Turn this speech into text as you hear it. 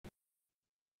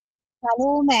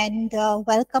Shalom and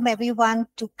welcome everyone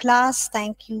to class.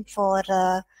 Thank you for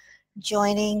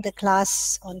joining the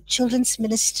class on children's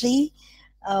ministry.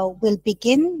 We'll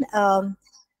begin.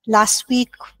 Last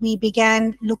week we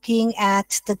began looking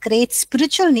at the great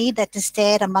spiritual need that is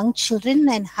there among children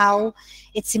and how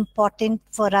it's important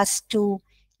for us to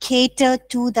cater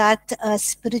to that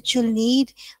spiritual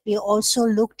need. We also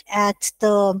looked at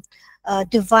the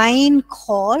divine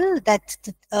call that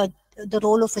the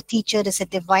role of a teacher is a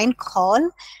divine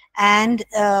call, and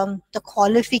the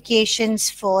qualifications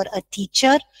for a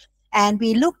teacher. And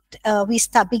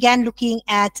began looking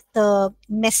at the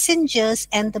messengers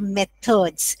and the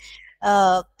methods.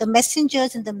 The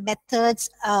messengers and the methods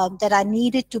that are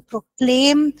needed to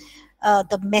proclaim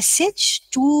the message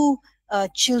to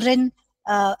children,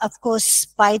 of course,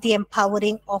 by the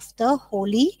empowering of the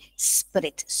Holy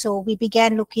Spirit. So we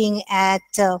began looking at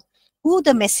who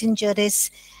the messenger is,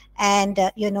 and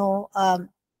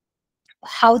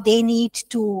how they need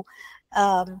to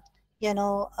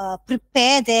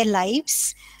prepare their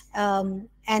lives,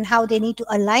 and how they need to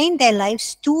align their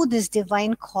lives to this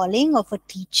divine calling of a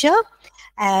teacher,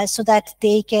 so that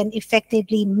they can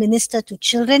effectively minister to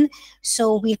children.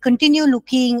 So we'll continue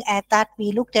looking at that.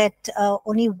 We looked at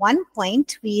only one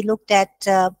point. We looked at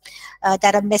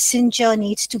that a messenger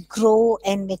needs to grow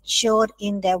and mature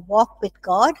in their walk with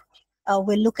God.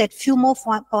 We'll look at few more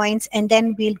points, and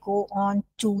then we'll go on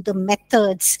to the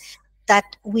methods that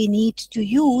we need to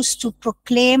use to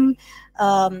proclaim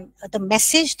the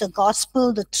message, the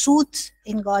gospel, the truth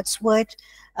in God's word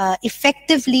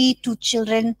effectively to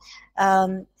children,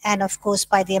 and of course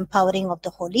by the empowering of the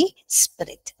Holy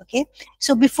Spirit. Okay,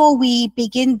 so before we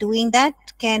begin doing that,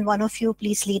 can one of you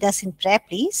please lead us in prayer,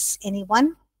 please?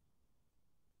 Anyone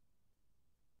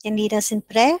can lead us in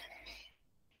prayer?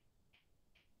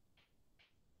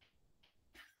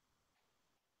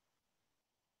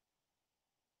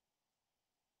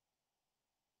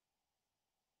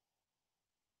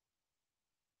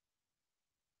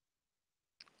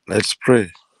 Let's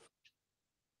pray.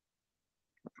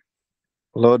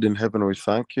 Lord in heaven, we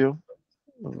thank you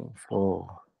for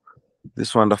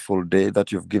this wonderful day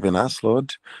that you've given us,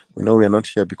 Lord. We know we are not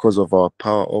here because of our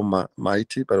power or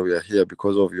mighty, but we are here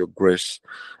because of your grace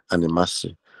and your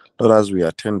mercy. Lord, as we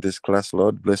attend this class,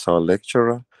 Lord, bless our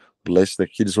lecturer, bless the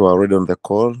kids who are already on the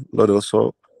call. Lord,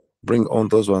 also bring on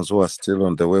those ones who are still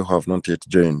on the way, who have not yet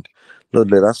joined. Lord,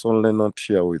 let us only not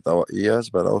hear with our ears,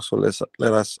 but also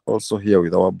let us also hear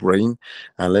with our brain,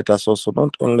 and let us also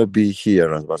not only be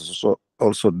hearers, but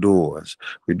also doers.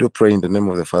 We do pray in the name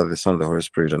of the Father, the Son, and the Holy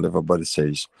Spirit, and everybody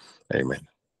says, Amen.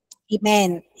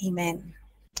 Amen. Amen.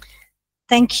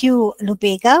 Thank you,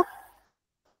 Lubega.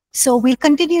 So we'll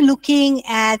continue looking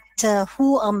at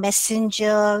who a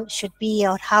messenger should be,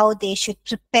 or how they should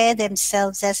prepare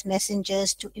themselves as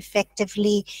messengers to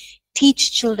effectively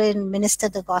teach children, minister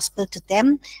the gospel to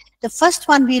them. The first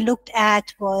one we looked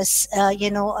at was,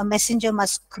 a messenger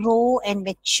must grow and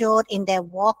mature in their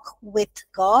walk with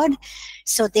God.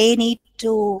 So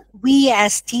we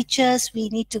as teachers, we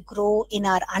need to grow in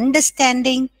our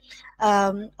understanding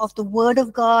of the Word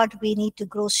of God. We need to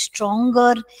grow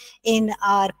stronger in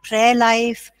our prayer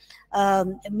life,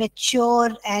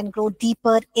 mature and grow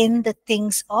deeper in the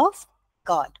things of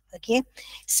God. Okay,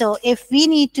 so if we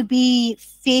need to be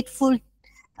faithful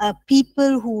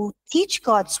people who teach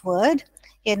God's word,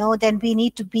 then we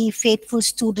need to be faithful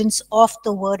students of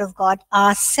the Word of God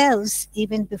ourselves,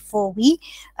 even before we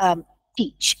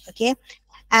teach. Okay,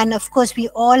 and of course, we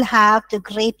all have the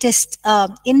greatest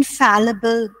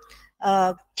infallible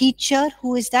teacher.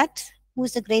 Who is that? Who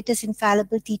is the greatest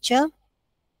infallible teacher?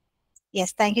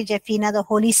 Yes, thank you, Jeffina. The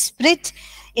Holy Spirit.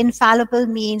 Infallible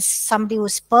means somebody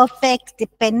who's perfect,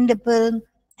 dependable,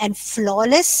 and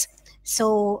flawless.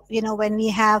 So, when we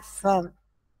have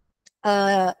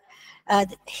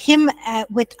him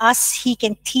with us, he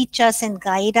can teach us and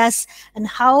guide us on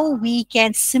how we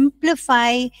can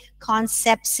simplify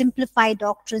concepts, simplify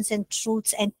doctrines and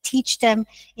truths, and teach them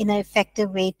in an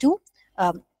effective way to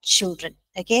children.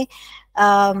 Okay.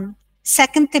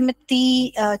 2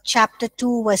 Timothy chapter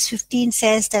 2 verse 15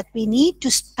 says that we need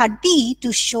to study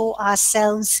to show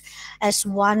ourselves as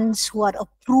ones who are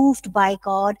approved by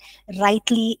God,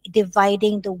 rightly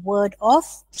dividing the word of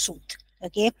truth.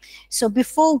 Okay, so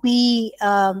before we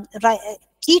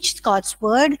teach God's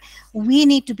word, we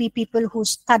need to be people who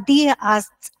study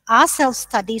ourselves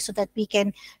study, so that we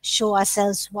can show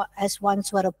ourselves as ones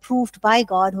who are approved by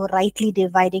God, who are rightly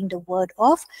dividing the word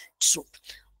of truth.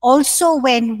 Also,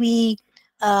 when we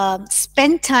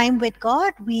spend time with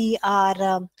God, we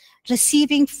are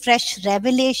receiving fresh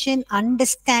revelation,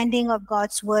 understanding of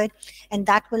God's word, and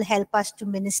that will help us to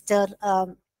minister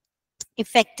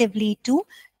effectively to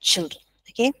children.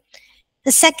 Okay.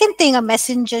 The second thing a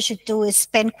messenger should do is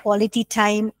spend quality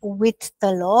time with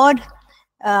the Lord,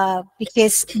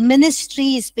 because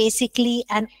ministry is basically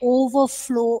an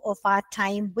overflow of our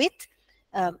time with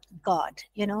God.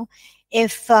 You know,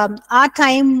 if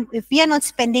we are not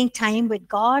spending time with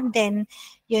God, then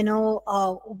we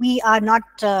are not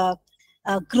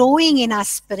growing in our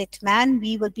spirit, man.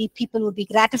 People will be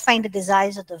gratifying the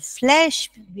desires of the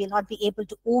flesh. We will not be able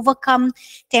to overcome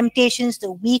temptations,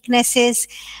 the weaknesses.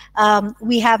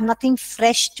 We have nothing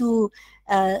fresh to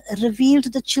reveal to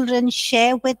the children,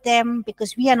 share with them,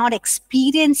 because we are not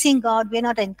experiencing God. We are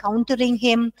not encountering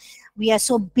Him. We are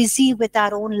so busy with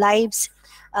our own lives.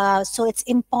 So it's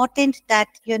important that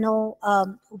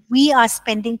we are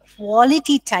spending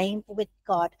quality time with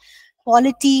God.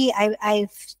 Quality,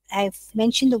 I've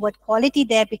mentioned the word quality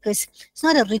there because it's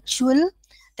not a ritual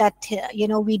that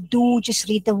we do just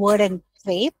read the word and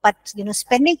pray, but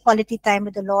spending quality time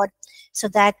with the Lord, so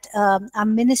that our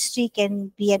ministry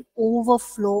can be an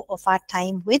overflow of our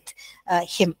time with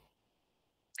Him.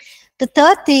 The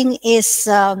third thing is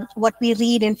what we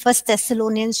read in 1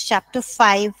 Thessalonians chapter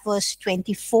 5, verse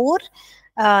 24.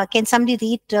 Can somebody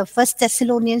read 1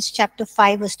 Thessalonians chapter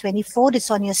 5, verse 24?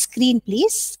 It's on your screen,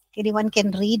 please. Anyone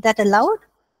can read that aloud?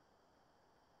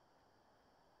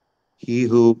 He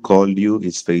who called you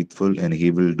is faithful, and he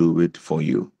will do it for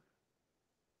you.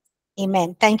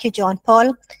 Amen. Thank you, John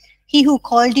Paul. He who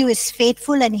called you is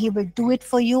faithful, and He will do it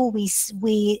for you.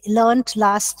 We learned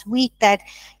last week that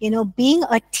being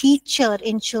a teacher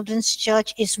in children's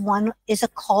church is a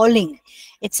calling.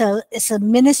 It's a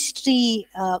ministry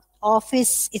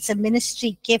office. It's a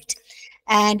ministry gift,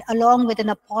 and along with an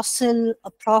apostle,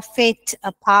 a prophet,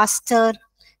 a pastor,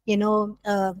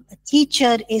 a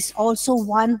teacher is also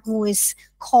one who is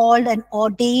called and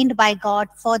ordained by God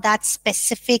for that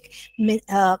specific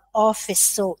office.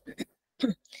 So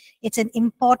it's an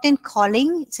important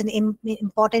calling. It's an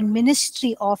important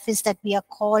ministry office that we are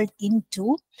called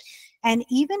into. And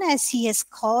even as He has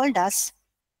called us,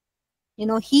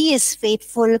 He is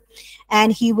faithful,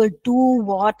 and He will do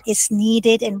what is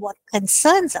needed and what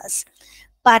concerns us.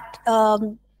 But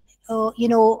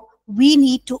we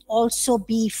need to also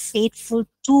be faithful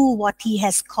to what He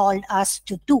has called us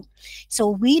to do.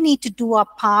 So we need to do our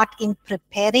part in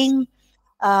preparing,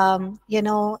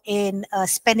 in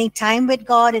spending time with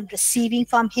God and receiving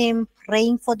from Him,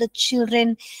 praying for the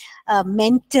children,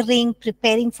 mentoring,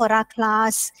 preparing for our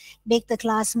class, make the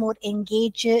class more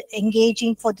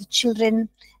engaging for the children,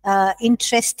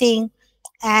 interesting,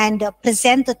 and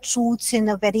present the truths in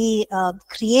a very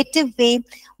creative way.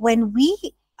 When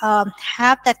we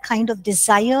have that kind of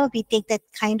desire, we take that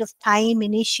kind of time,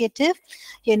 initiative,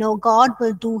 God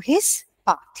will do His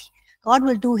part. God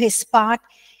will do His part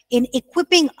in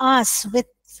equipping us with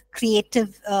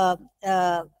creative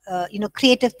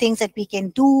creative things that we can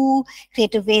do,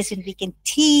 creative ways that we can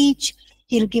teach.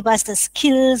 He'll give us the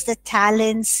skills, the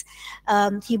talents.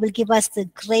 He will give us the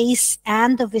grace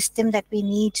and the wisdom that we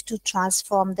need to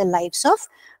transform the lives of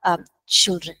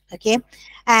children. Okay,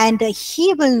 and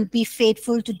He will be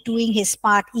faithful to doing His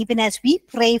part, even as we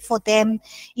pray for them,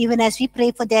 even as we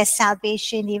pray for their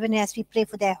salvation, even as we pray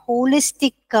for their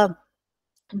holistic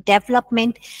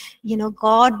development.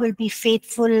 God will be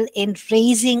faithful in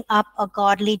raising up a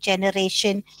godly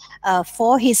generation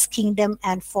for His kingdom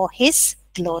and for His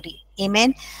glory.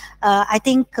 Amen. I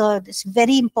think it's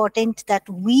very important that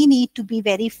we need to be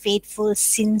very faithful,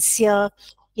 sincere,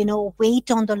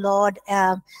 wait on the Lord.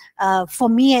 For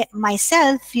me,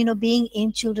 myself, being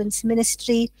in children's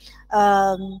ministry,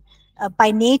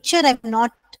 by nature, I'm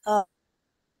not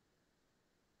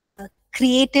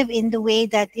creative in the way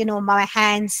that my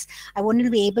hands, I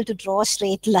wouldn't be able to draw a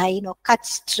straight line or cut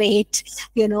straight.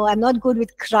 I'm not good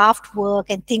with craft work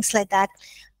and things like that.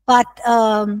 But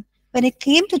when it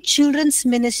came to children's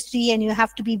ministry, and you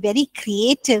have to be very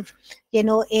creative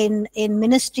in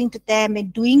ministering to them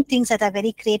and doing things that are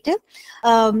very creative,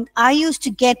 I used to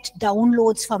get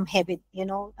downloads from heaven.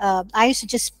 I used to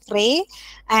just pray,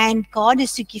 and God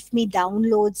used to give me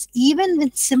downloads, even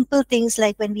with simple things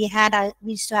like when we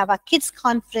used to have our kids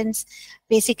conference.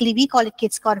 Basically, we call it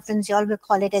kids conference. You all will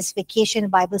call it as vacation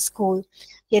Bible school.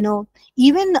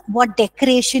 Even what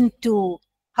decoration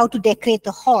how to decorate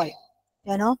the hall,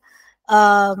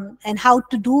 and how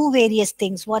to do various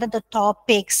things. What are the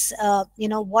topics?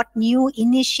 What new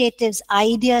initiatives,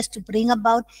 ideas to bring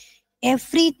about?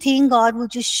 Everything God would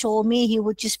just show me. He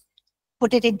would just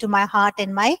put it into my heart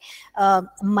and my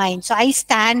mind. So I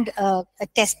stand a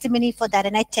testimony for that,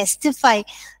 and I testify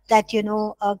that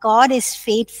God is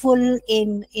faithful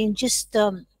in just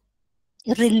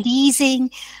releasing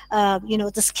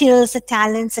the skills, the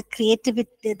talents,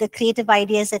 the creative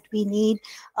ideas that we need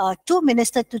to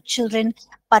minister to children,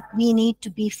 but we need to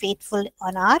be faithful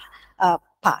on our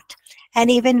part. And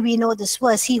even we know this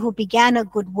verse, he who began a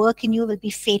good work in you will be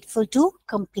faithful to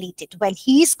complete it. Well,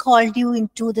 he's called you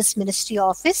into this ministry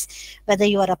office, whether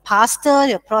you are a pastor,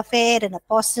 a prophet, an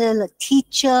apostle, a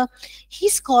teacher,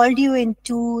 he's called you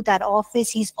into that office,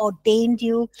 he's ordained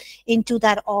you into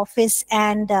that office,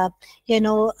 and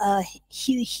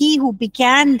he who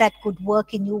began that good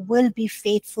work in you will be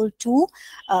faithful to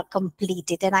complete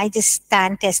it. And I just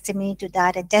stand testimony to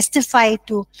that and testify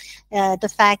to the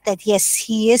fact that yes,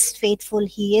 he is faithful,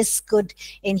 he is good,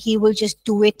 and he will just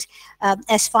do it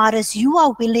as far as you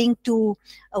are willing to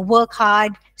work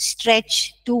hard,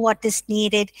 stretch, do what is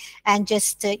needed, and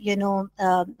just have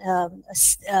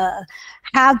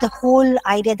the whole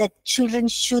idea that children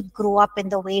should grow up in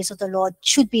the ways of the Lord,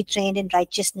 should be trained in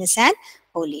righteousness and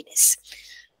holiness.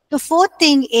 The fourth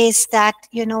thing is that,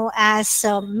 as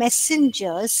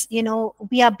messengers,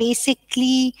 we are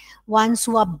basically ones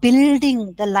who are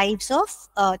building the lives of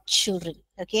children.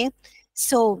 Okay.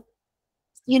 So,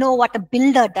 you know what a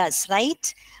builder does,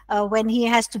 right? When he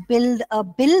has to build a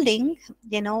building,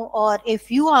 or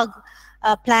if you are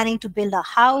planning to build a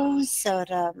house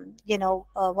or,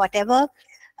 whatever,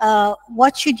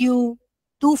 what should you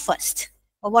do first?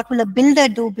 Or what will a builder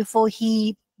do before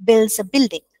he builds a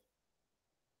building?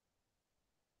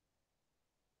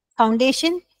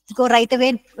 Foundation? Go right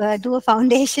away, do a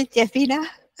foundation, Jeffina.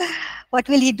 What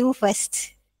will he do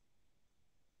first?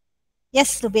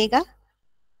 Yes, Lubega?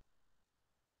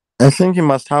 I think he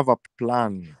must have a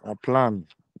plan. A plan.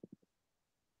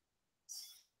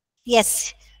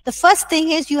 Yes. The first thing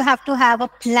is you have to have a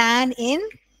plan in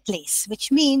place,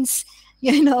 which means,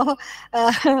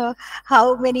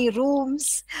 how many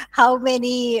rooms, how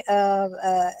many,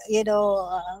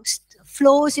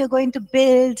 floors you're going to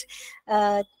build.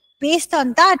 Based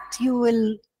on that, you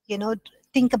will,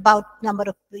 think about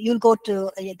you'll go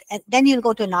to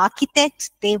an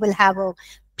architect. They will have a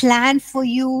plan for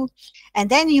you, and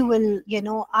then you will,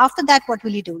 after that, what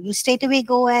will you do? You straight away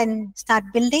go and start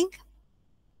building.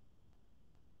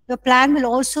 Your plan will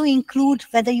also include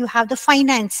whether you have the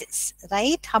finances,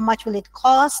 right? How much will it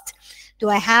cost? Do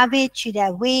I have it? Should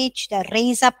I wait? Should I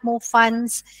raise up more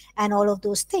funds? And all of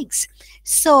those things.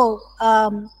 So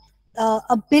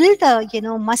a builder,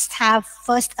 must have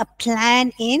first a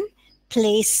plan in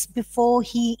place before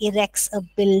he erects a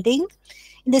building.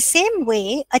 In the same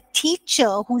way, a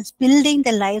teacher who's building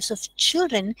the lives of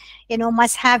children,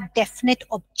 must have definite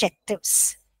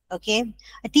objectives. Okay,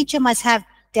 a teacher must have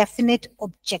definite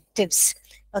objectives.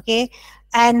 Okay,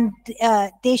 and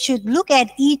they should look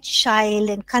at each child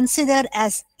and consider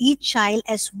as each child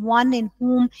as one in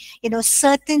whom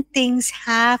certain things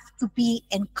have to be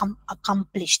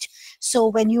accomplished. So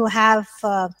when you have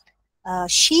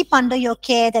sheep under your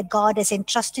care that God has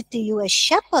entrusted to you as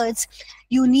shepherds,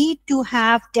 you need to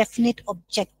have definite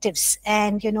objectives,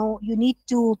 and you need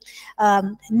to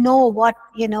know what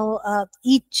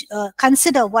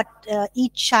consider what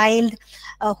each child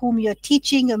whom you're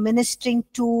teaching, you're ministering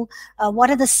to, what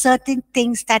are the certain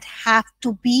things that have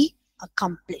to be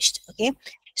accomplished. Okay,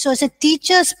 so as a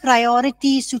teacher's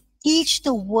priority is to teach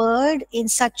the word in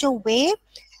such a way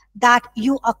that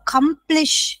you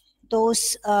accomplish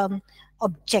those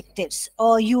objectives,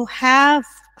 or you have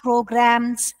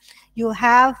programs, you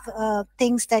have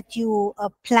things that you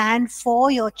plan for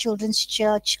your children's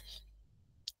church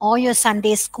or your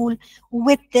Sunday school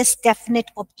with this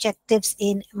definite objectives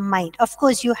in mind. Of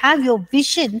course, you have your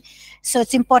vision. So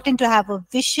it's important to have a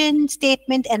vision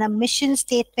statement and a mission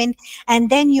statement.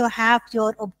 And then you have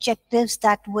your objectives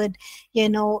that would,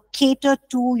 cater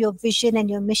to your vision and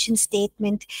your mission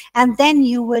statement. And then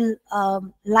you will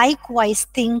likewise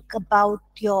think about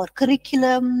your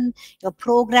curriculum, your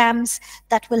programs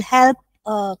that will help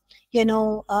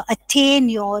attain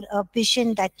your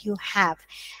vision that you have.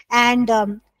 And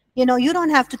you don't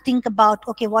have to think about,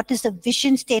 okay, what is the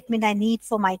vision statement I need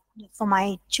for my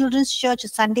children's church or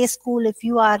Sunday school. If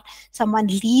you are someone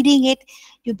leading it,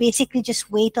 you basically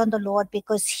just wait on the Lord,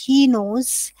 because he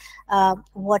knows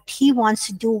what he wants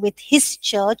to do with his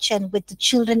church and with the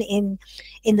children in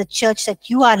the church that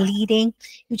you are leading.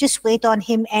 You just wait on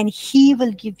him, and he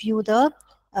will give you the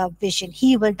vision.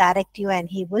 He will direct you, and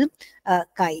he will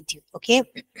guide you. Okay.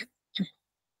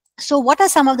 So what are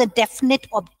some of the definite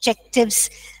objectives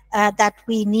that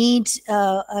we need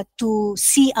to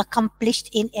see accomplished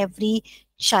in every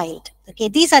child? Okay,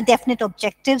 these are definite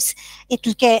objectives. It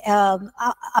will get,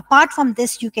 apart from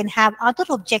this, you can have other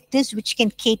objectives which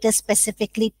can cater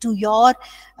specifically to your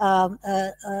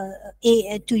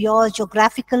to your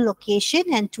geographical location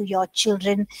and to your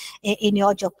children in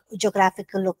your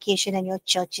geographical location and your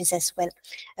churches as well.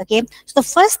 Okay, so the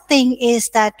first thing is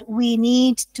that we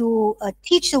need to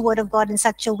teach the Word of God in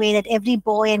such a way that every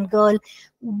boy and girl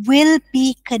will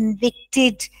be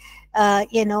convicted,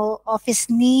 of his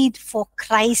need for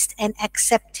Christ and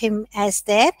accept him as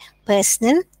their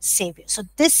personal savior. So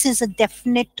this is a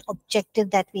definite objective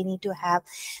that we need to have,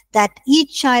 that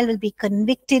each child will be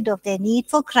convicted of their need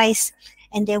for Christ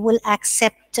and they will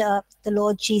accept the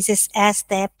Lord Jesus as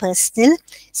their personal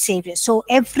savior. So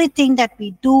everything that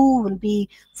we do will be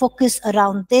focused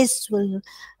around this,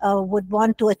 would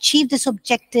want to achieve this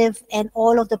objective, and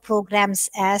all of the programs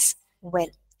as well.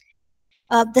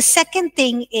 The second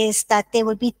thing is that they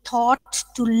will be taught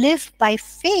to live by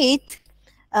faith,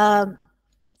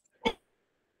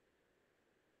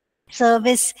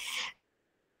 service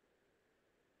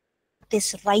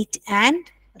is right and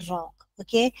wrong.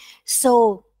 Okay,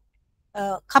 so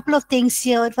a couple of things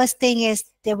here. First thing is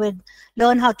they will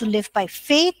learn how to live by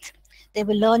faith. They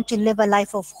will learn to live a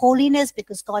life of holiness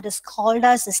because God has called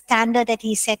us. The standard that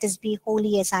He set is be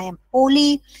holy as I am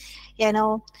holy.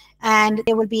 And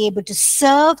they will be able to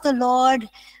serve the Lord,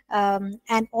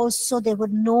 and also they will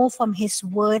know from His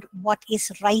word what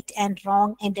is right and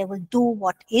wrong, and they will do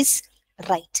what is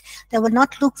right. They will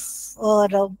not look for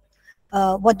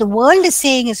what the world is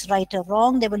saying is right or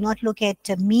wrong. They will not look at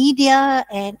media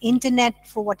and internet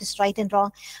for what is right and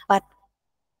wrong, but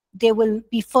they will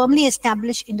be firmly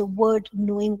established in the word,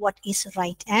 knowing what is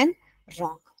right and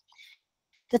wrong.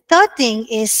 The third thing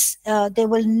is they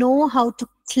will know how to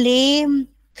claim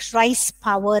Christ's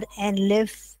power and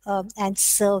live and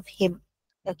serve Him.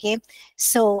 Okay,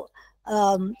 so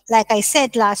like I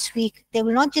said last week, they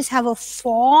will not just have a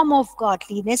form of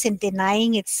godliness in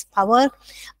denying its power,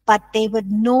 but they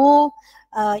would know,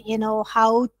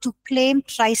 how to claim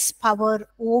Christ's power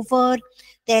over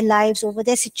their lives, over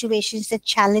their situations, the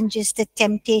challenges, the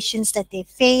temptations that they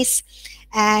face.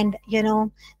 And,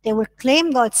 they will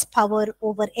claim God's power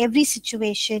over every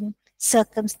situation,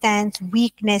 circumstance,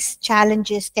 weakness,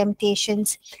 challenges,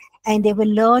 temptations, and they will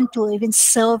learn to even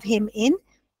serve Him in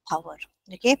power.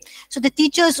 Okay, so the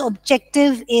teacher's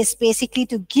objective is basically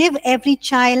to give every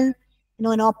child,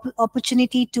 an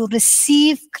opportunity to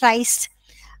receive Christ,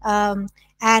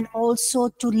 and also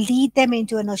to lead them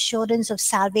into an assurance of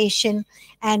salvation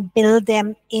and build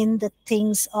them in the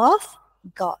things of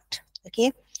God.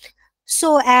 Okay,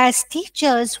 so as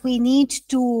teachers, we need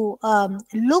to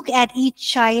look at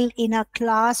each child in a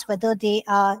class, whether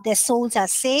their souls are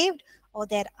saved or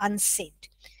they're unsaved.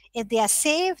 If they are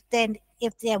saved, then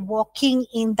if they're walking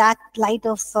in that light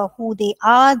of who they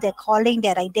are, their calling,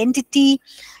 their identity,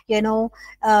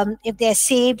 if they're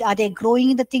saved, are they growing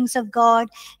in the things of God?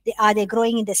 Are they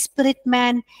growing in the spirit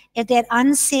man? If they're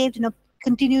unsaved,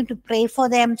 continue to pray for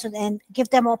them, so then give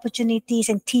them opportunities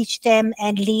and teach them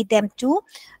and lead them to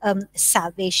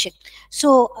salvation.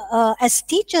 So as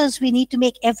teachers, we need to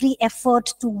make every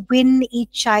effort to win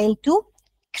each child to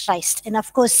Christ. And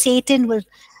of course, Satan will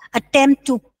attempt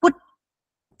to put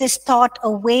this thought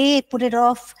away, put it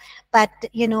off, but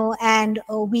and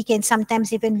we can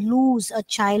sometimes even lose a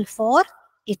child for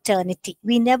eternity.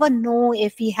 We never know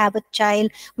if we have a child,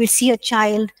 we'll see a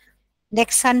child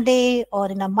next Sunday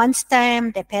or in a month's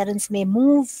time. Their parents may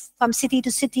move from city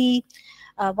to city,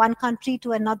 one country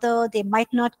to another. They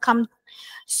might not come.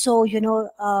 So,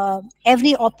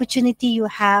 every opportunity you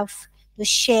have to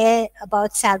share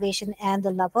about salvation and the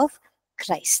love of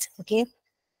Christ. Okay.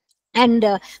 And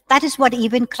that is what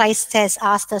even Christ has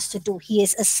asked us to do. He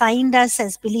has assigned us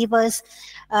as believers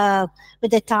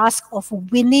with the task of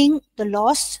winning the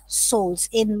lost souls.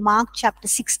 In Mark chapter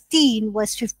 16,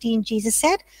 verse 15, Jesus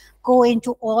said, "Go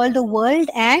into all the world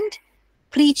and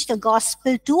preach the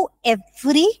gospel to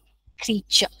every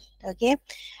creature." Okay.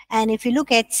 And if you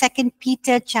look at 2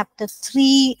 Peter chapter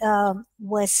 3,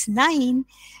 verse 9,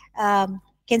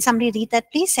 can somebody read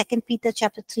that, please? 2 Peter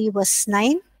chapter 3, verse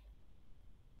 9.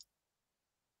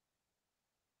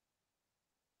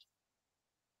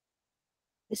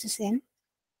 This is in.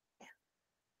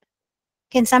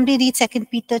 Can somebody read 2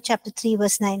 Peter chapter 3,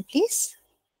 verse 9, please?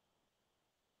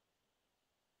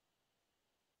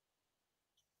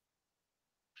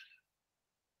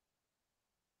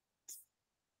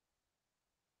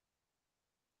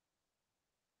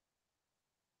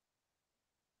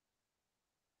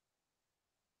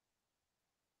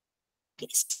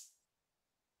 It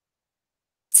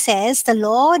says, "The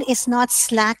Lord is not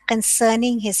slack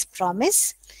concerning His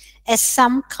promise, as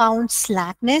some count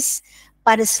slackness,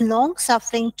 but is long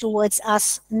suffering towards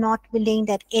us, not willing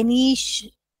that any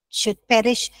should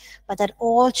perish, but that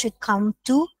all should come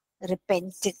to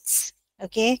repentance.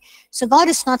 Okay, so God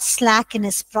is not slack in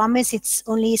his promise. It's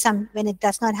only some when it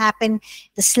does not happen,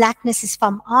 the slackness is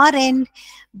from our end,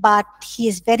 but he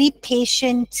is very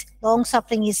patient, long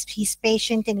suffering. He's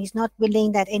patient, and he's not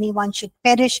willing that anyone should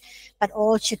perish, but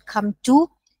all should come to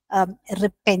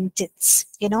repentance.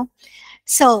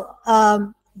 So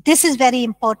this is very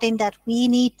important, that we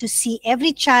need to see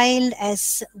every child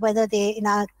as whether they in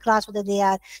our class, whether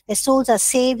their souls are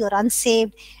saved or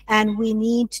unsaved, and we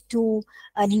need to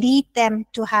lead them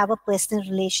to have a personal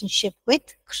relationship with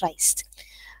Christ.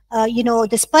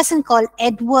 This person called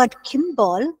Edward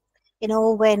Kimball,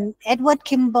 when Edward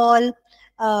Kimball,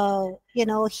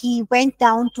 he went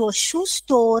down to a shoe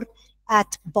store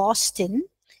at Boston,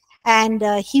 and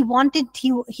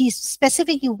he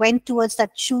specifically went towards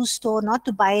that shoe store not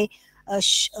to buy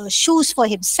shoes for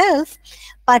himself,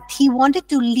 but he wanted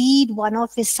to lead one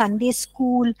of his Sunday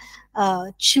school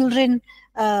children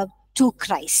to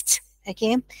Christ.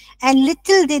 Okay, and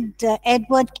little did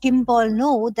Edward Kimball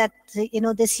know that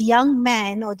this young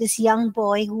man or this young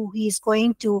boy who he is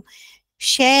going to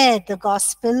share the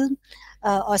gospel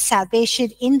or salvation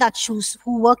in that shoes,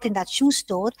 who worked in that shoe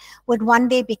store, would one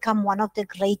day become one of the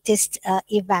greatest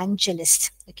evangelists.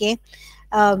 Okay,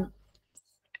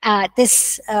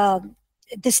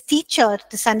 this teacher,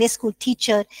 the Sunday school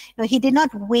teacher, he did not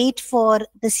wait for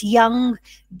this young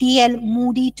D.L.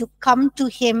 Moody to come to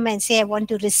him and say, I want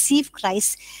to receive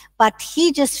Christ, but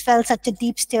he just felt such a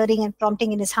deep stirring and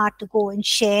prompting in his heart to go and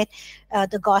share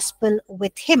the gospel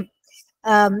with him.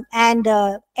 And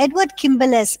Edward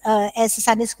Kimball, as a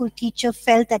Sunday school teacher,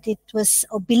 felt that it was,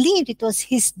 or believed it was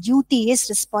his duty, his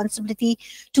responsibility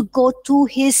to go to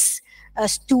his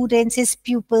students, his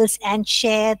pupils, and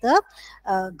share the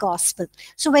gospel.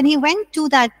 So when he went to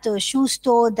that shoe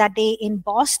store that day in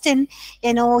Boston,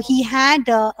 he had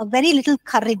a very little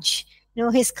courage.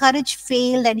 His courage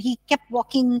failed, and he kept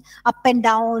walking up and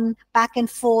down, back and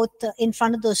forth in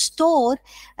front of the store,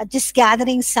 just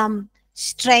gathering some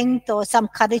strength or some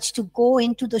courage to go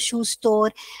into the shoe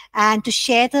store and to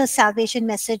share the salvation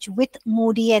message with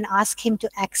Moody and ask him to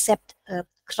accept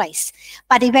Christ.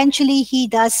 But eventually he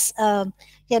does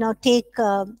take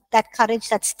that courage,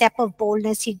 that step of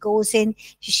boldness. He goes in,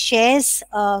 he shares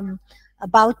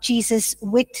about Jesus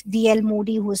with D.L.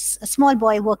 Moody, who's a small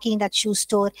boy working in that shoe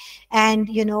store. And,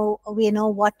 we know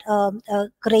what a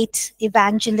great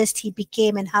evangelist he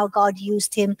became and how God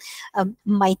used him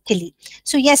mightily.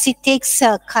 So yes, it takes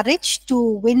courage to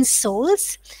win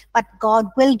souls, but God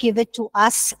will give it to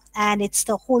us. And it's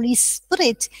the Holy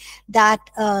Spirit that,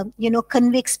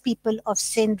 convicts people of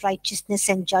sin, righteousness,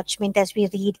 and judgment, as we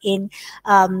read in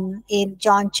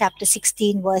John chapter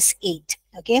 16, verse 8.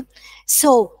 Okay.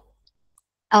 So,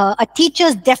 a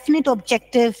teacher's definite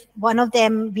objective, one of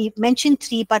them, we mentioned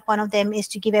three, but one of them is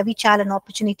to give every child an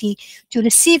opportunity to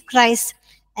receive Christ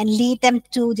and lead them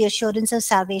to the assurance of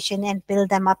salvation and build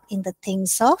them up in the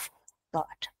things of God.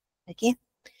 Okay.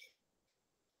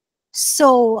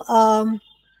 So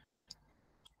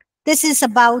this is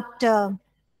about the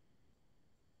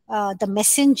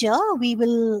messenger. We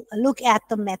will look at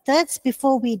the methods.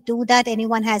 Before we do that,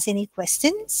 anyone has any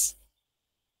questions?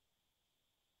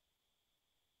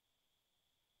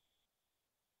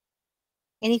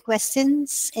 Any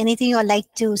questions? Anything you'd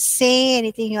like to say?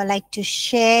 Anything you'd like to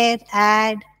share,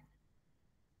 add?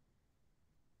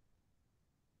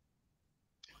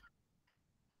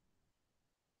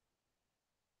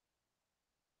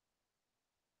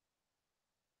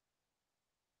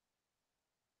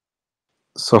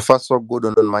 So far, so good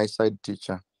on my side,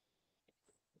 teacher.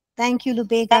 Thank you,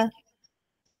 Lubega.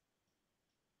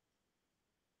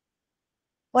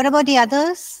 What about the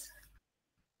others?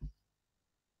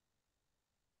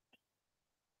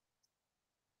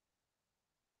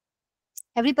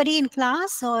 Everybody in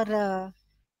class, or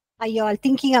are you all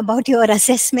thinking about your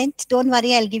assessment? Don't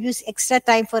worry, I'll give you extra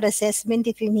time for assessment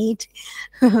if you need.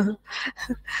 Don't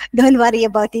worry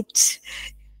about it.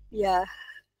 Yeah.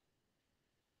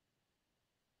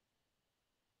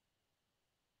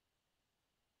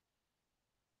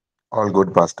 All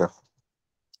good, Pastor.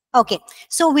 Okay,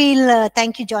 so we'll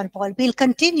thank you, John Paul. We'll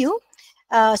continue.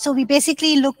 So we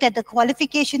basically looked at the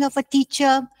qualification of a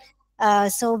teacher.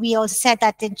 So we also said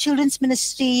that in children's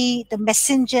ministry, the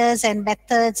messengers and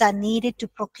methods are needed to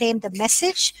proclaim the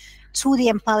message through the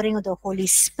empowering of the Holy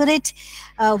Spirit.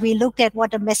 We looked at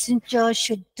what a messenger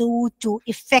should do to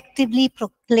effectively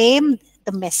proclaim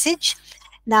the message.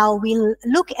 Now we'll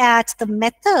look at the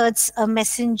methods a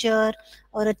messenger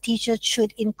or a teacher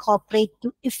should incorporate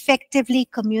to effectively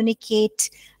communicate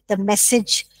the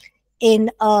message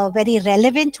in a very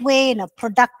relevant way, in a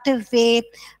productive way,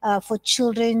 for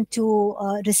children to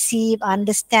receive,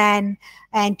 understand,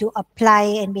 and to apply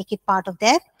and make it part of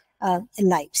their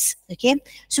lives. Okay,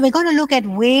 so we're going to look at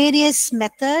various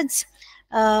methods.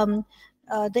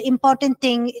 The important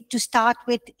thing to start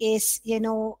with is,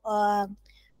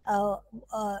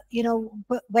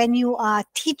 when you are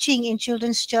teaching in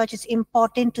children's church, it's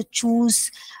important to choose,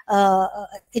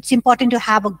 it's important to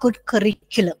have a good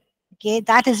curriculum. Okay,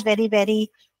 that is very, very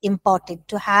important,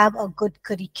 to have a good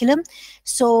curriculum.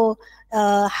 So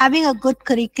having a good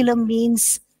curriculum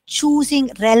means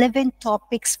choosing relevant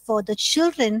topics for the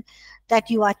children that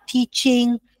you are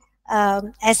teaching,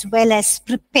 as well as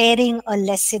preparing a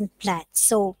lesson plan.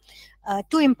 So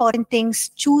two important things: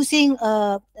 choosing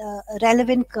a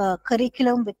relevant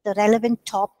curriculum with the relevant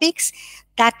topics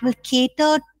that will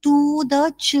cater to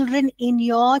the children in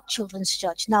your children's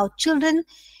church. Now, children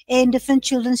in different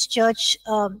children's church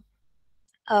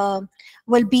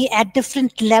will be at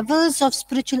different levels of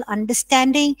spiritual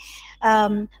understanding.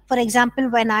 For example,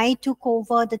 when I took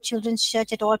over the children's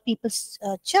church at All People's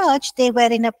Church, they were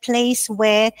in a place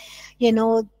where,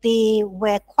 they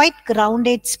were quite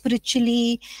grounded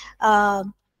spiritually.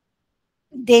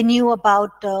 They knew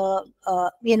about,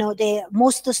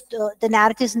 most of the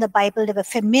narratives in the Bible they were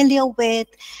familiar with.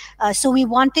 So we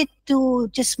wanted to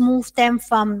just move them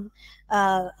from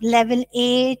level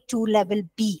A to level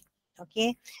B.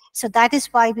 Okay, so that is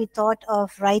why we thought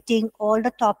of writing all the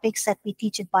topics that we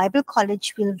teach at Bible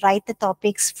College. We'll write the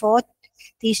topics for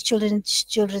these children's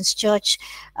church.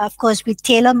 Of course, we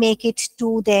tailor make it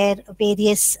to their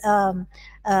various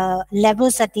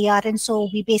levels that they are in. So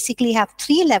we basically have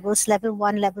 3 levels: level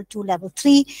 1, level 2, level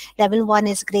 3. Level 1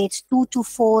 is grades 2 to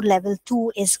 4, level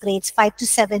 2 is grades 5 to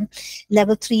 7,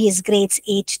 level 3 is grades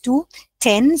 8 to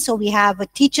 10. So we have a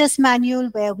teacher's manual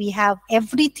where we have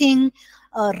everything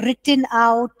written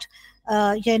out,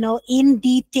 in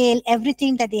detail,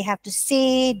 everything that they have to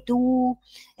say, do,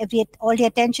 all the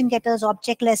attention getters,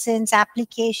 object lessons,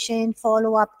 application,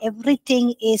 follow-up,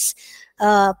 everything is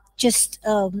just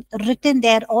written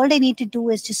there. All they need to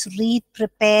do is just read,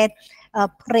 prepare,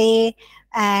 pray,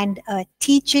 and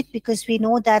teach it, because we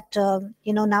know that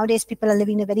nowadays people are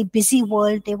living in a very busy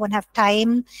world. They won't have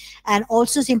time, and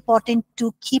also it's important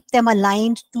to keep them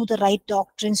aligned to the right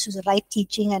doctrines, to the right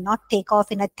teaching, and not take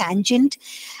off in a tangent.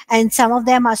 And some of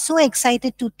them are so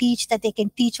excited to teach that they can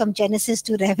teach from Genesis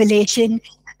to Revelation,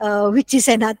 which is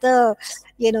another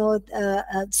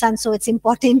son. So it's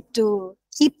important to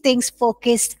keep things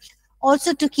focused,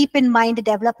 also to keep in mind the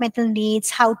developmental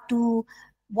needs,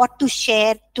 what to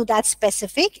share to that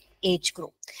specific age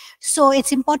group. So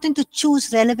it's important to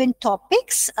choose relevant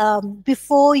topics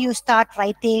before you start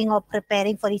writing or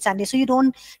preparing for each Sunday. So you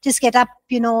don't just get up,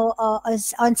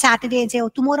 on Saturday and say, oh,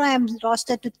 tomorrow I am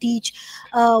rostered to teach.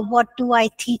 What do I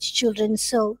teach children?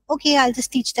 So, okay, I'll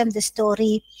just teach them this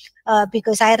story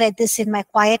because I read this in my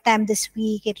quiet time this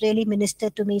week. It really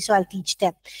ministered to me, so I'll teach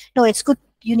them. No, it's good.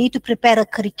 You need to prepare a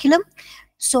curriculum.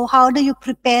 So how do you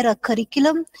prepare a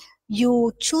curriculum?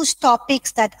 You choose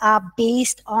topics that are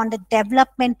based on the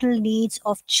developmental needs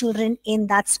of children in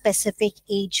that specific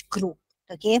age group.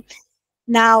 Okay.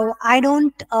 Now, I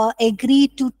don't agree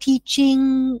to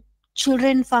teaching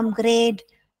children from grade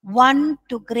 1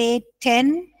 to grade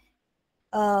 10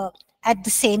 at the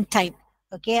same time.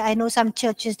 Okay. I know some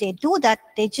churches, they do that.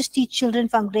 They just teach children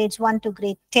from grades 1 to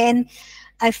grade 10.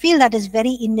 I feel that is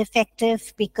very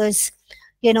ineffective, because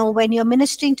when you're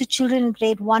ministering to children in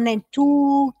grade 1 and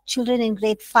 2, children in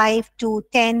grade 5 to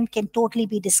 10 can totally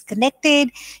be disconnected.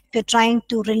 If you're trying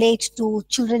to relate to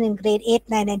children in grade 8,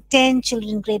 9, and 10, children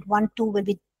in grade 1, 2 will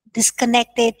be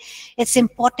disconnected. It's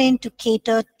important to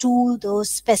cater to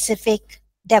those specific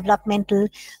developmental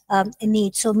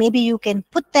needs. So maybe you can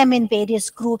put them in various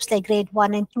groups like grade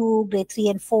 1 and 2, grade 3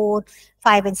 and 4,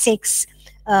 5 and 6,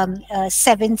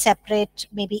 7 separate,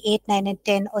 maybe 8, 9, and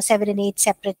 10, or 7 and 8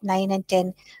 separate, 9 and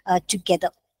 10 together.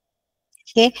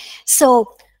 Okay,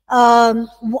 so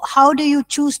how do you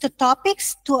choose the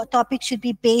topics? Topics should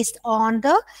be based on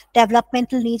the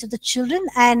developmental needs of the children,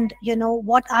 and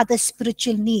what are the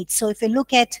spiritual needs. So if you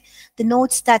look at the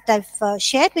notes that I've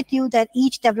shared with you, that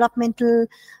each developmental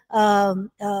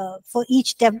for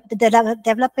each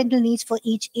developmental needs for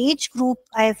each age group,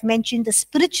 I have mentioned the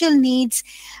spiritual needs,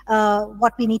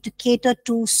 what we need to cater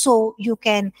to, so you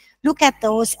can look at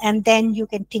those, and then you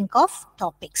can think of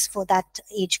topics for that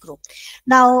age group.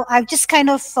 Now, I've just kind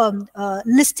of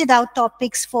listed out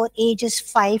topics for ages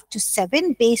 5 to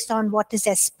 7 based on what is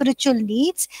their spiritual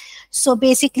needs. So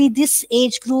basically, this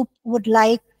age group would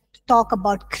like to talk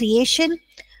about creation.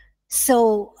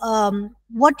 So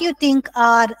what do you think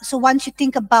are, so once you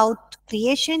think about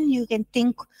creation, you can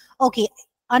think, okay,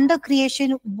 under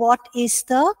creation, what is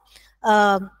the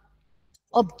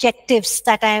objectives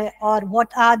that or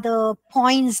what are the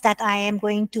points that I am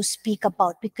going to speak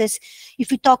about? Because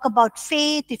if you talk about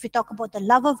faith, if you talk about the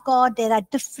love of God, there are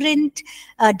different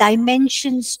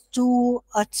dimensions to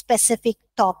a specific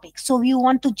topic. So you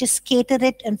want to just cater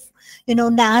it and,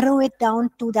 narrow it down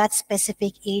to that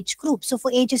specific age group. So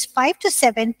for ages 5 to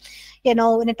 7, when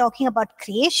you're talking about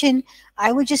creation,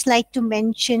 I would just like to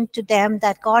mention to them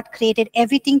that God created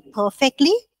everything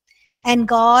perfectly, and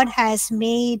God has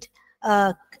made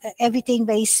uh, everything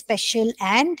very special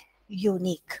and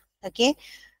unique. Okay.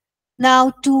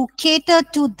 Now, to cater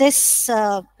to this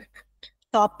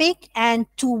topic and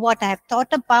to what I have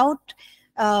thought about,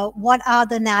 what are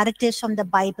the narratives from the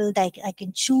Bible that I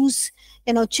can choose?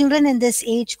 Children in this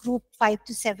age group, 5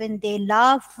 to 7, they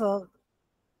love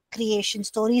creation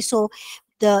story. So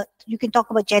you can talk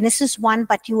about Genesis 1,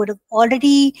 but you would have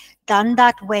already done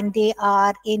that when they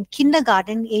are in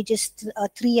kindergarten, ages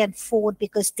 3 and 4,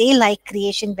 because they like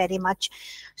creation very much.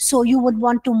 So you would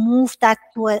want to move that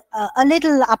to a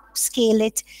little upscale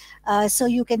it. So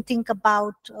you can think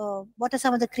about what are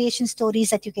some of the creation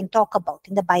stories that you can talk about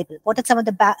in the Bible? What are some of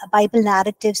the Bible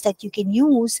narratives that you can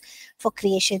use for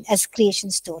creation as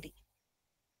creation story?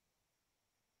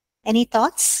 Any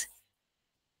thoughts?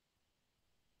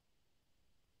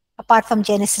 Apart from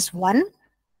Genesis 1?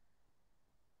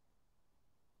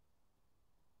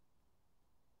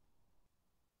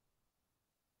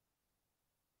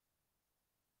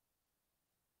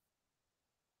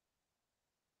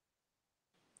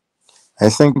 I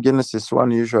think Genesis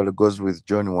 1 usually goes with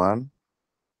John 1.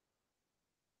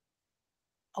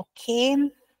 Okay.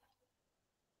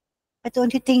 But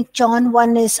don't you think John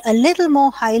 1 is a little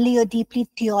more highly or deeply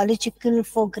theological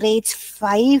for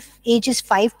ages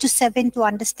 5 to 7 to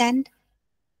understand?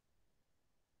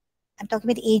 I'm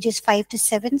talking about ages 5 to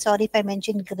 7. Sorry if I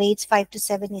mentioned grades 5 to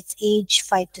 7. It's age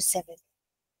 5 to 7.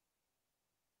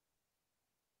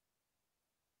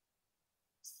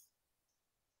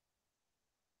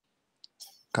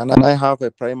 Can I have a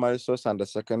primary source and a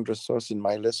secondary source in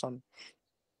my lesson?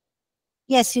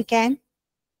 Yes, you can.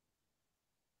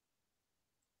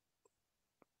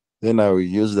 Then I will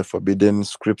use the forbidden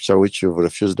scripture which you've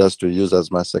refused us to use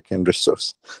as my secondary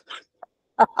source.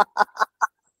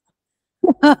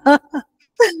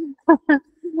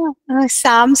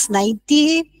 Psalms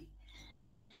 90.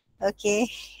 Okay.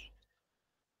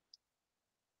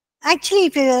 Actually,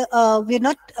 if we're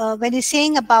not when you're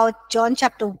saying about John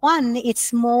chapter 1,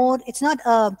 it's not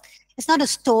a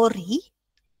story.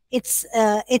 It's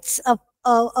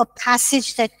a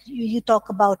passage that you talk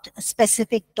about a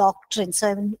specific doctrine.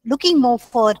 So I'm looking more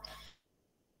for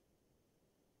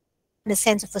the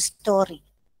sense of a story.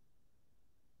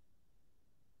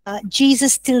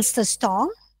 Jesus stills the storm.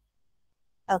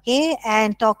 Okay,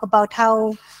 and talk about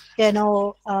how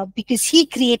because he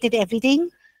created everything,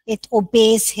 it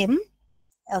obeys him.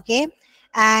 Okay,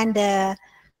 and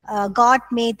God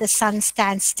made the sun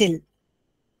stand still.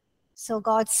 So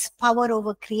God's power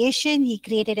over creation, he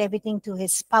created everything through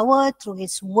his power, through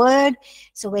his word.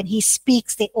 So when he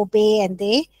speaks, they obey and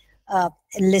they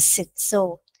listen.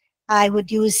 So I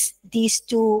would use these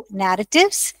two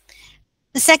narratives.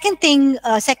 The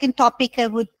second topic I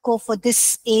would go for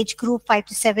this age group 5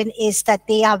 to 7 is that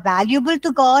they are valuable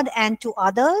to God and to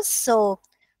others. So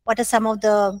what are some of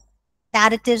the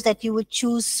narratives that you would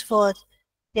choose for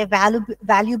they're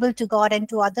valuable to God and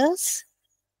to others?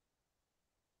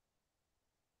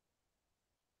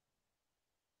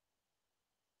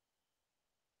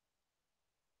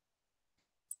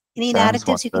 Any Psalms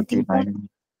narratives you can think of? 139.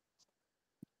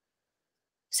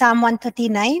 Psalm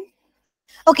 139.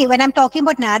 Okay, when I'm talking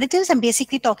about narratives, I'm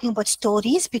basically talking about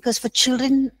stories, because for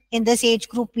children in this age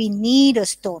group, we need a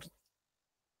story.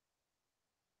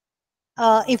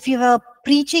 If you were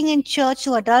preaching in church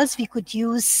to adults, we could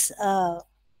use, the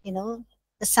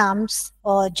Psalms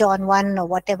or John 1 or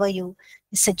whatever you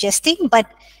are suggesting. But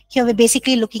here we're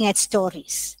basically looking at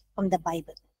stories from the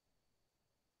Bible.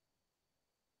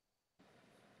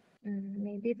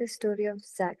 Maybe the story of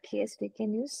Zacchaeus we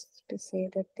can use to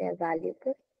say that they are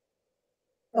valuable.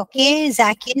 Okay,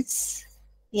 Zacchaeus.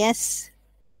 Yes.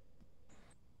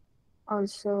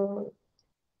 Also,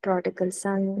 prodigal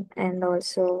son, and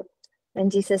also when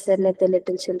Jesus said, "Let the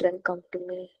little children come to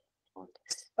me."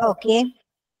 Okay.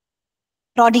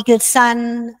 Prodigal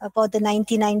son, about the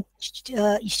 99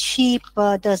 sheep.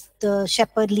 The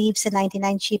shepherd leaves the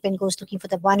 99 sheep and goes looking for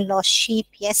the one lost sheep.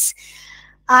 Yes.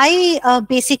 I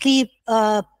basically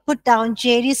put down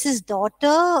Jairus'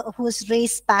 daughter, who was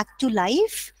raised back to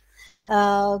life,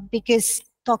 because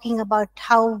talking about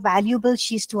how valuable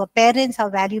she is to her parents, how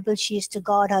valuable she is to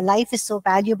God, her life is so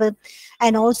valuable,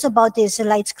 and also about the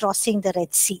Israelites crossing the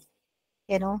Red Sea.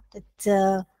 You know,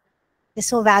 that is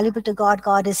so valuable to God.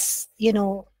 God is,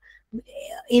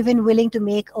 even willing to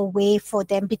make a way for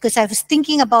them, because I was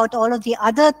thinking about all of the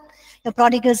other, the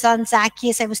prodigal son,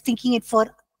 Zacchaeus. I was thinking it for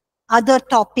other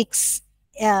topics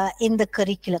in the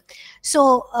curriculum.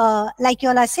 So like you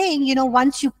all are saying,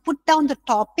 once you put down the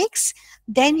topics,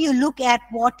 then you look at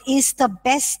what is the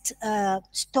best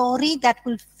story that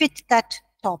will fit that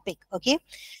topic. Okay.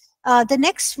 The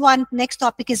next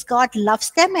topic is God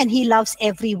loves them and he loves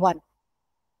everyone.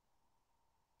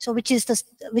 So which is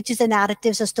the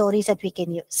narratives or stories that we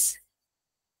can use?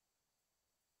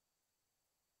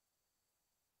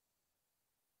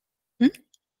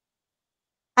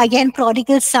 Again,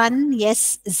 prodigal son,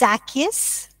 yes.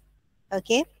 Zacchaeus,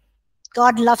 okay.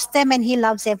 God loves them and he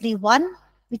loves everyone.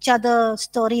 Which other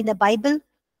story in the Bible?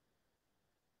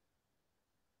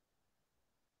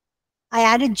 I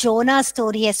added Jonah's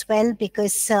story as well,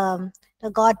 because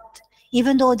God,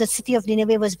 even though the city of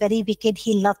Nineveh was very wicked,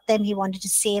 he loved them. He wanted to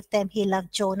save them. He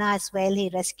loved Jonah as well. He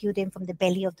rescued him from the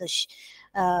belly of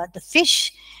the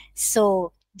fish.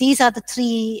 So these are the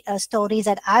three stories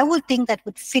that I would think that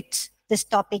would fit this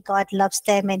topic. God loves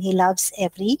them and he loves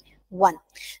everyone.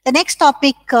 The next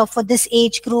topic for this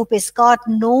age group is God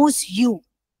knows you.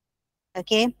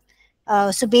 Okay.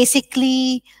 So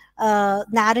basically,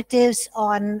 narratives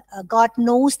on God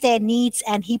knows their needs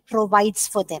and he provides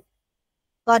for them.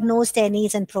 God knows their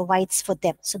needs and provides for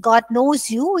them. So God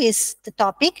knows you is the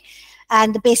topic.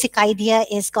 And the basic idea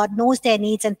is God knows their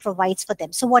needs and provides for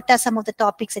them. So what are some of the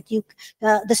topics that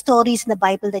the stories in the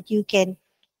Bible that you think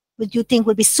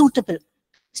would be suitable?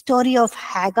 Story of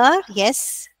Hagar,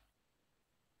 yes.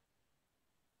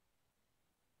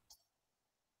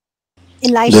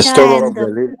 Elisha and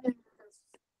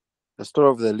the story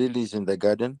of the lilies in the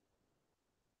garden.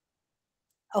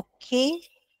 Okay.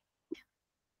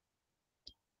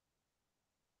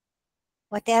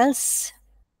 What else?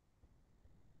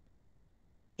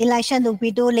 Elisha and the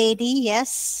widow lady,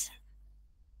 yes.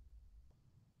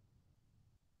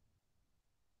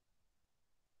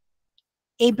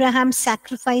 Abraham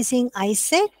sacrificing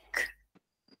Isaac.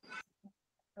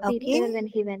 Peter, Okay. when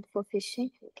he went for fishing.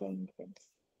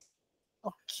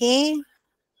 Okay.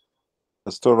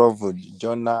 The story of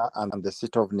Jonah and the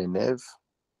city of Nineveh.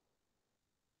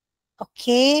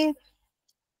 Okay.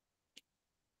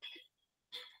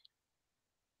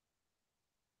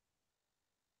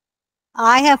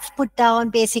 I have put down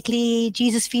basically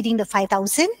Jesus feeding the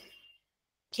 5,000.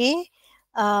 Okay.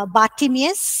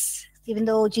 Bartimaeus, even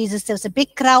though there was a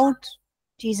big crowd,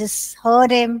 Jesus heard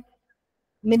him,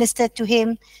 ministered to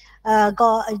him.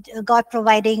 God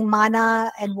providing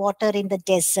manna and water in the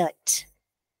desert.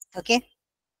 Okay.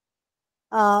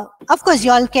 Of course,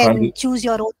 you all can choose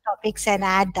your own topics and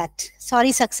add that.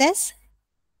 Sorry, Success?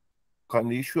 Can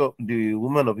the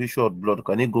woman of issue of blood,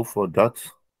 can you go for that?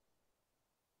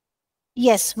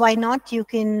 Yes, why not? You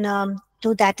can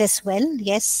do that as well.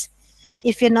 Yes.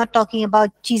 If you're not talking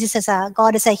about Jesus as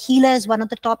God as a healer as one of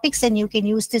the topics, then you can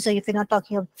use this. Or if you're not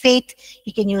talking about faith,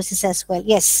 you can use this as well.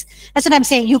 Yes, that's what I'm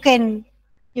saying. You can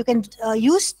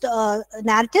use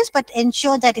narratives, but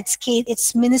ensure that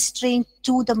it's ministering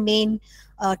to the main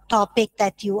topic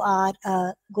that you are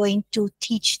going to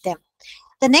teach them.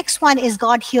 The next one is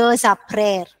God hears our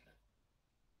prayer.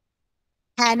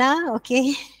 Hannah,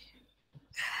 okay.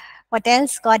 What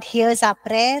else? God hears our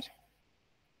prayer.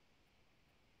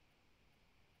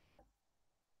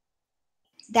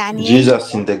 Daniel.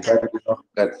 Jesus in the Garden of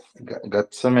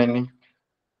Gethsemane.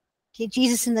 Okay,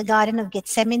 Jesus in the Garden of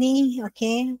Gethsemane.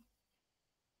 Okay.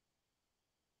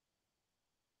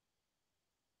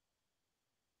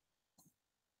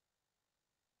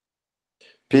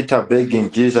 Peter begging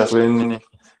Jesus when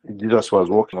Jesus was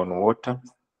walking on water.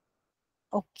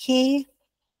 Okay.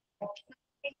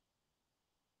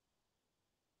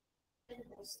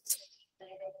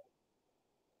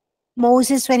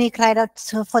 Moses when he cried out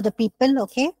for the people.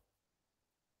 Okay.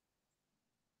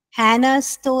 Hannah's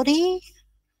story.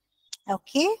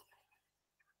 Okay.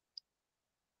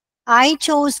 I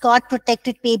chose God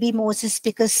protected baby Moses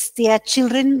because they are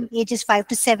children, ages 5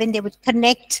 to 7. They would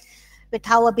connect with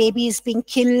how a baby is being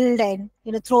killed and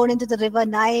thrown into the river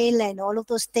Nile and all of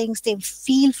those things. They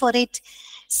feel for it,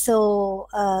 so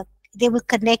they will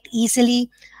connect easily.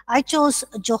 I chose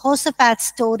Jehoshaphat's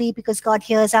story because God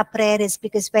hears our prayer. Is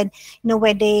because when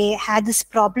when they had this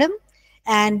problem,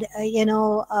 and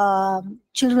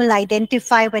children will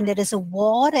identify when there is a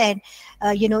war, and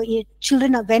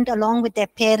children went along with their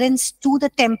parents to the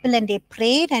temple and they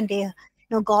prayed, and they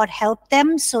God helped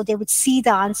them, so they would see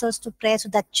the answers to prayer, so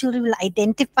that children will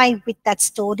identify with that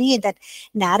story and that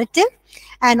narrative.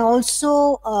 And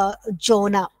also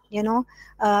Jonah,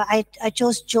 I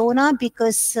chose Jonah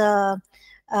because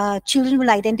children will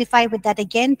identify with that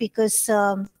again, because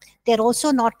they're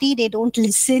also naughty, they don't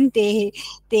listen, they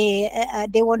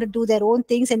want to do their own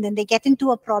things, and then they get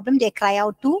into a problem, they cry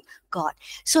out to God.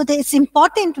 So it's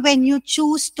important when you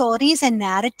choose stories and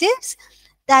narratives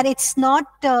that it's not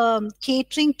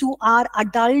catering to our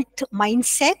adult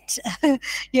mindset.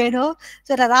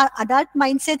 So that our adult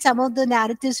mindset, some of the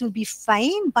narratives will be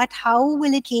fine, but how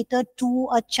will it cater to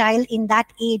a child in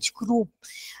that age group,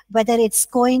 whether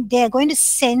they're going to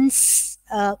sense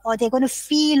or they're going to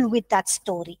feel with that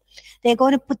story, they're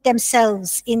going to put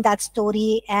themselves in that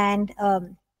story, and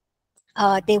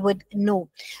they would know.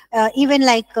 Even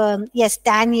like yes,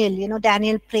 Daniel,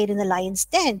 Daniel prayed in the lion's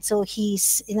den, so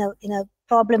he's in a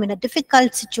problem, in a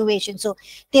difficult situation, so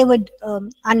they would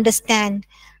understand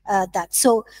that.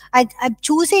 So I'm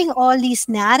choosing all these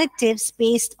narratives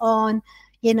based on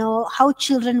how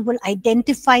children will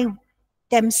identify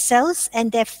themselves,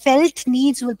 and their felt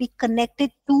needs will be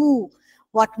connected to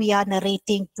what we are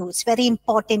narrating to. It's very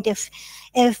important.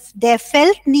 If their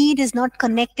felt need is not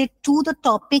connected to the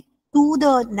topic, to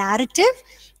the narrative,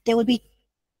 they will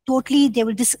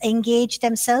disengage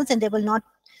themselves, and they will not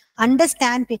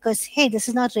understand, because hey, this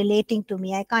is not relating to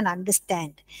me, I can't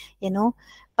understand.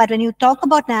 But when you talk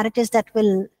about narratives that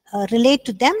will relate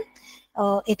to them,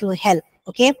 it will help.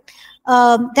 Okay.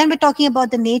 Then we're talking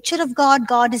about the nature of God.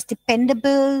 God is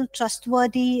dependable,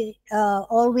 trustworthy,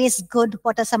 always good.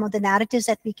 What are some of the narratives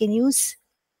that we can use?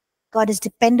 God is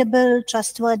dependable,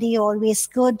 trustworthy, always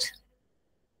good.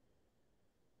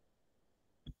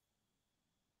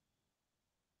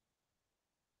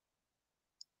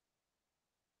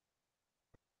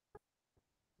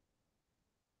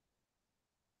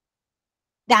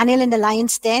 Daniel in the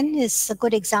lion's den is a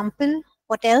good example.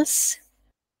 What else?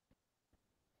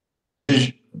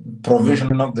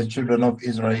 Provision of the children of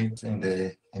Israel in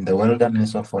the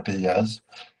wilderness of 40 years.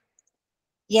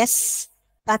 Yes,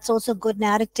 that's also good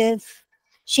narrative.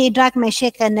 Shadrach,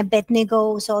 Meshach, and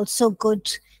Abednego is also good,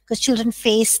 because children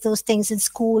face those things in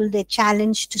school. They're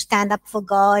challenged to stand up for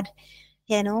God.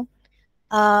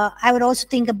 I would also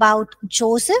think about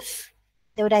Joseph.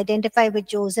 They would identify with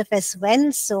Joseph as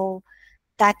well. So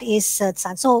that is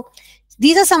son. So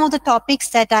these are some of the topics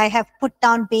that I have put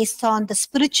down based on the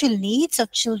spiritual needs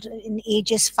of children in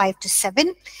ages 5 to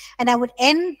 7. And I would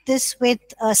end this with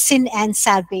sin and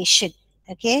salvation.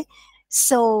 Okay.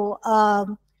 So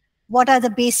what are the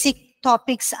basic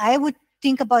topics I would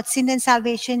think about sin and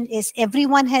salvation is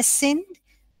everyone has sinned.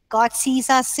 God sees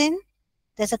our sin.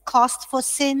 There's a cost for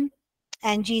sin.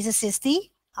 And Jesus is the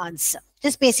answer.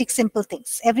 Just basic, simple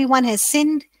things. Everyone has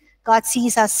sinned. God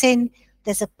sees our sin.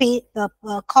 There's a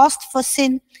cost for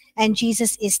sin, and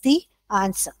Jesus is the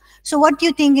answer. So what do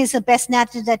you think is the best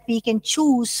narrative that we can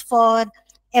choose for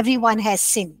everyone has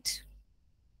sinned?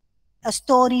 A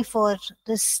story for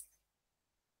this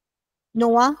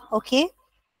Noah, okay?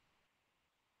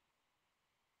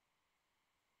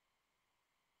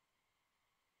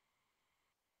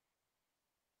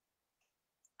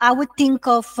 I would think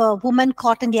of a woman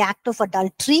caught in the act of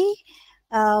adultery.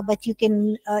 But you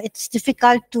can, it's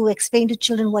difficult to explain to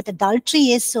children what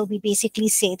adultery is. So we basically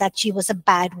say that she was a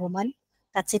bad woman.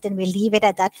 That's it. And we leave it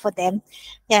at that for them.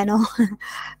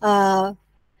 God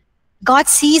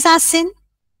sees our sin.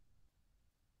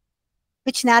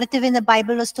 Which narrative in the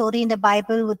Bible or story in the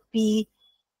Bible would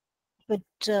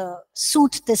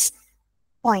suit this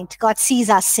point? God sees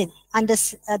our sin under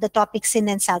the topic sin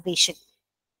and salvation.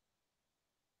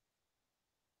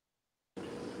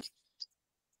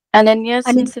 Ananias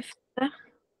and Sapphira.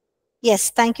 Yes,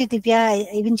 thank you, Divya.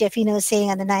 Even Jeffy was saying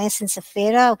Ananias and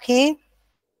Sapphira. Okay.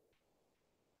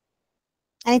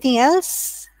 Anything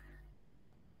else?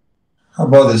 How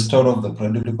about the story of the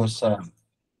prodigal son?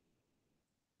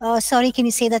 Sorry, can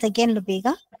you say that again,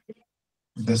 Lubega?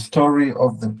 The story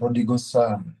of the prodigal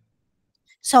son.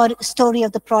 Sorry, story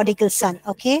of the prodigal son.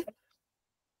 Okay.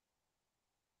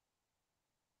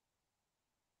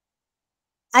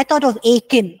 I thought of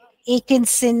Achan's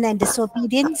sin and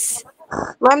disobedience.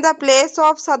 Ma'am, the place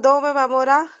of Sodom and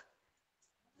Gomorrah.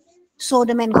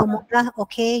 Sodom and Gomorrah.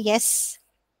 Okay, yes.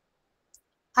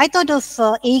 I thought of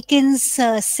Achan's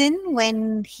sin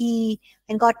when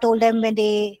God told them when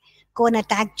they go and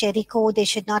attack Jericho. They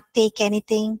should not take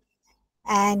anything.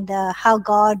 And how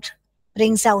God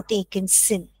brings out Achan's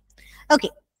sin. Okay.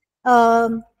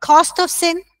 Cost of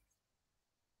sin.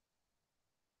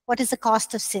 What is the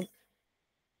cost of sin?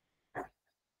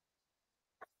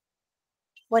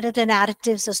 What are the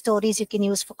narratives or stories you can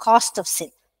use for cost of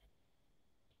sin?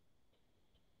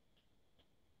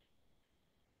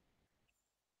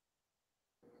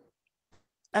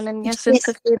 Ananias and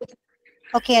Sapphira.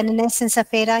 Okay, Ananias and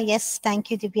Sapphira. Yes, thank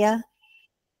you, Divya.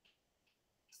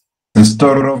 The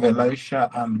story of Elisha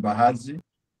and Bahazi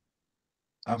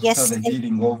after Yes, the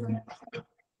healing of.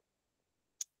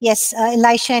 Yes,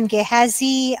 Elisha and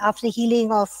Gehazi after the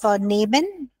healing of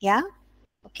Naaman. Yeah,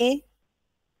 okay.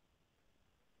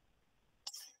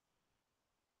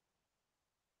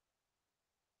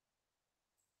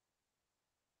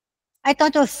 I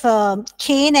thought of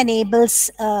Cain and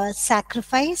Abel's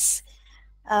sacrifice.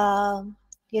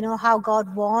 You know, how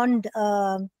God warned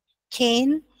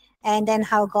Cain, and then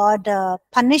how God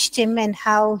punished him, and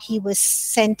how he was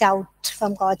sent out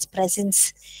from God's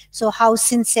presence. So how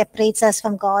sin separates us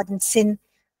from God, and sin,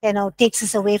 you know, takes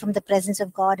us away from the presence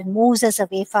of God and moves us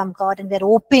away from God, and we're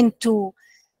open to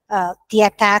the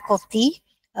attack of the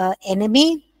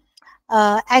enemy.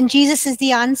 And Jesus is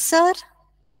the answer.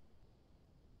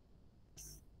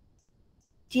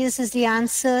 Jesus is the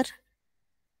answer.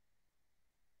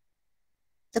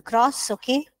 The cross,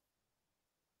 okay.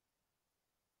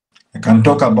 I can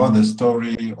talk about the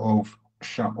story of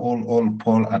Shaul or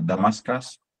Paul at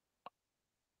Damascus.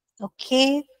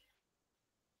 Okay.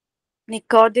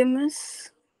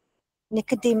 Nicodemus.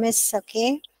 Nicodemus,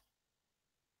 okay.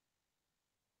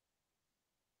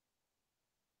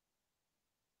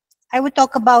 I would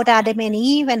talk about Adam and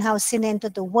Eve and how sin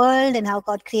entered the world and how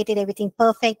God created everything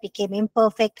perfect, became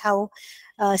imperfect, how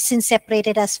sin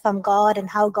separated us from God, and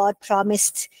how God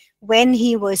promised when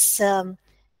he was,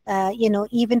 you know,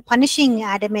 even punishing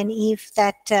Adam and Eve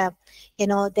that, you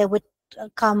know, there would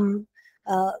come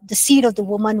the seed of the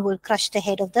woman will crush the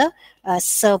head of the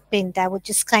serpent. I would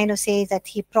just kind of say that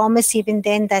he promised even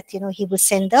then that, you know, he will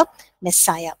send the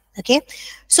Messiah. Okay,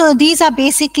 so these are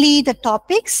basically the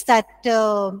topics that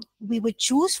we would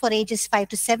choose for ages 5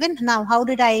 to 7. Now, how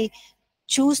did I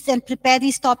choose and prepare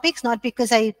these topics? Not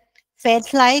because I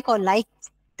felt like or liked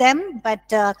them, but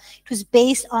it was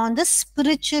based on the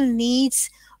spiritual needs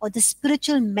or the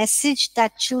spiritual message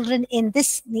that children in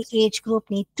this age group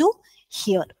need to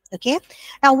hear. Okay,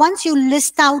 now once you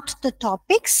list out the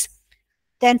topics,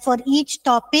 then for each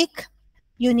topic,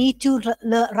 you need to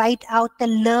write out the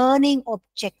learning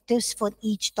objectives for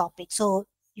each topic. So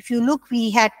if you look,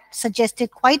 we had suggested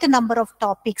quite a number of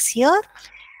topics here.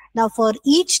 Now for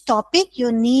each topic,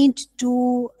 you need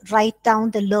to write down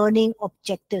the learning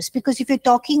objectives, because if you're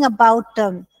talking about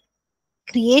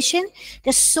creation,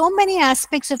 there's so many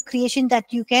aspects of creation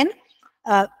that you can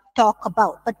talk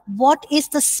about. But what is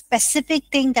the specific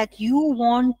thing that you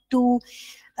want to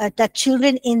that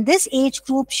children in this age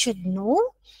group should know?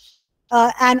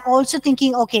 And also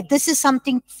thinking, okay, this is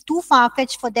something too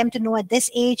far-fetched for them to know at this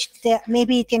age.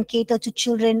 Maybe it can cater to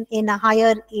children in a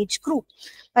higher age group.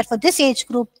 But for this age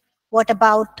group, what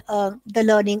about the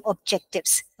learning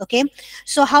objectives? Okay,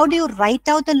 so how do you write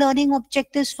out the learning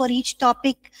objectives for each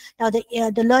topic? Now,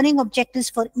 the learning objectives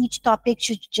for each topic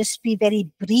should just be very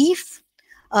brief,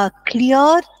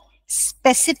 clear,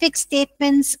 specific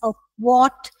statements of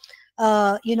what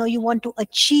you know, you want to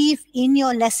achieve in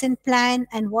your lesson plan,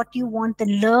 and what you want the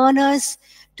learners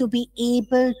to be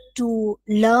able to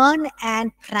learn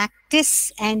and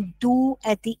practice and do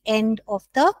at the end of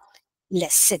the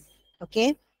lesson.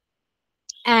 Okay,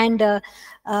 and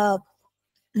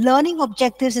learning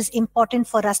objectives is important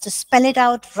for us to spell it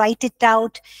out, write it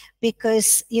out,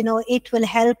 because, you know, it will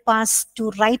help us to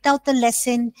write out the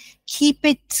lesson, keep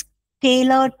it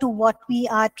tailored to what we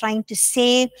are trying to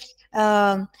say,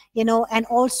 you know, and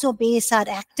also base our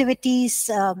activities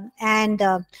and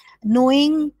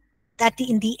knowing that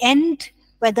in the end,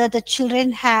 whether the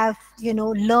children have, you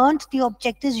know, learned the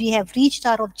objectives, we have reached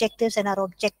our objectives, and our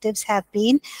objectives have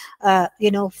been,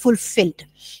 you know, fulfilled.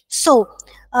 So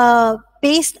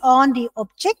based on the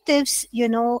objectives, you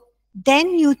know,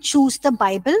 then you choose the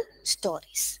Bible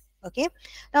stories. Okay.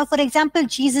 Now, for example,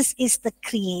 Jesus is the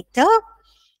creator.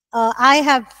 I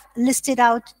have listed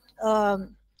out,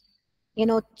 you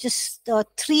know, just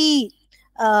 3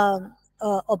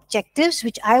 objectives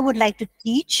which I would like to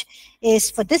teach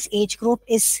is for this age group,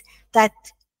 is that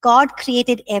God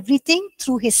created everything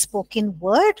through his spoken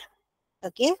word.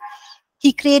 Okay.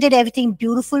 He created everything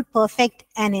beautiful, perfect,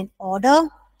 and in order.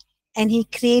 And he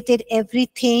created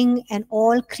everything, and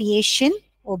all creation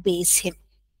obeys him.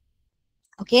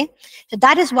 Okay, so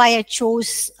that is why I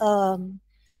chose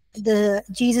the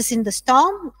Jesus in the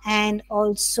storm, and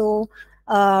also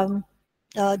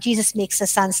Jesus makes the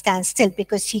sun stand still,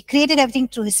 because he created everything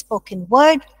through his spoken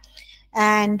word,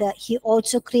 and he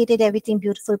also created everything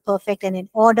beautiful, perfect, and in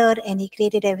order, and he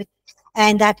created everything,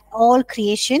 and that all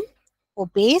creation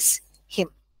obeys him.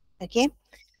 Okay,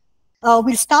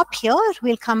 we'll stop here.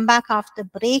 We'll come back after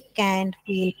break and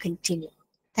we'll continue.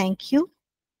 Thank you.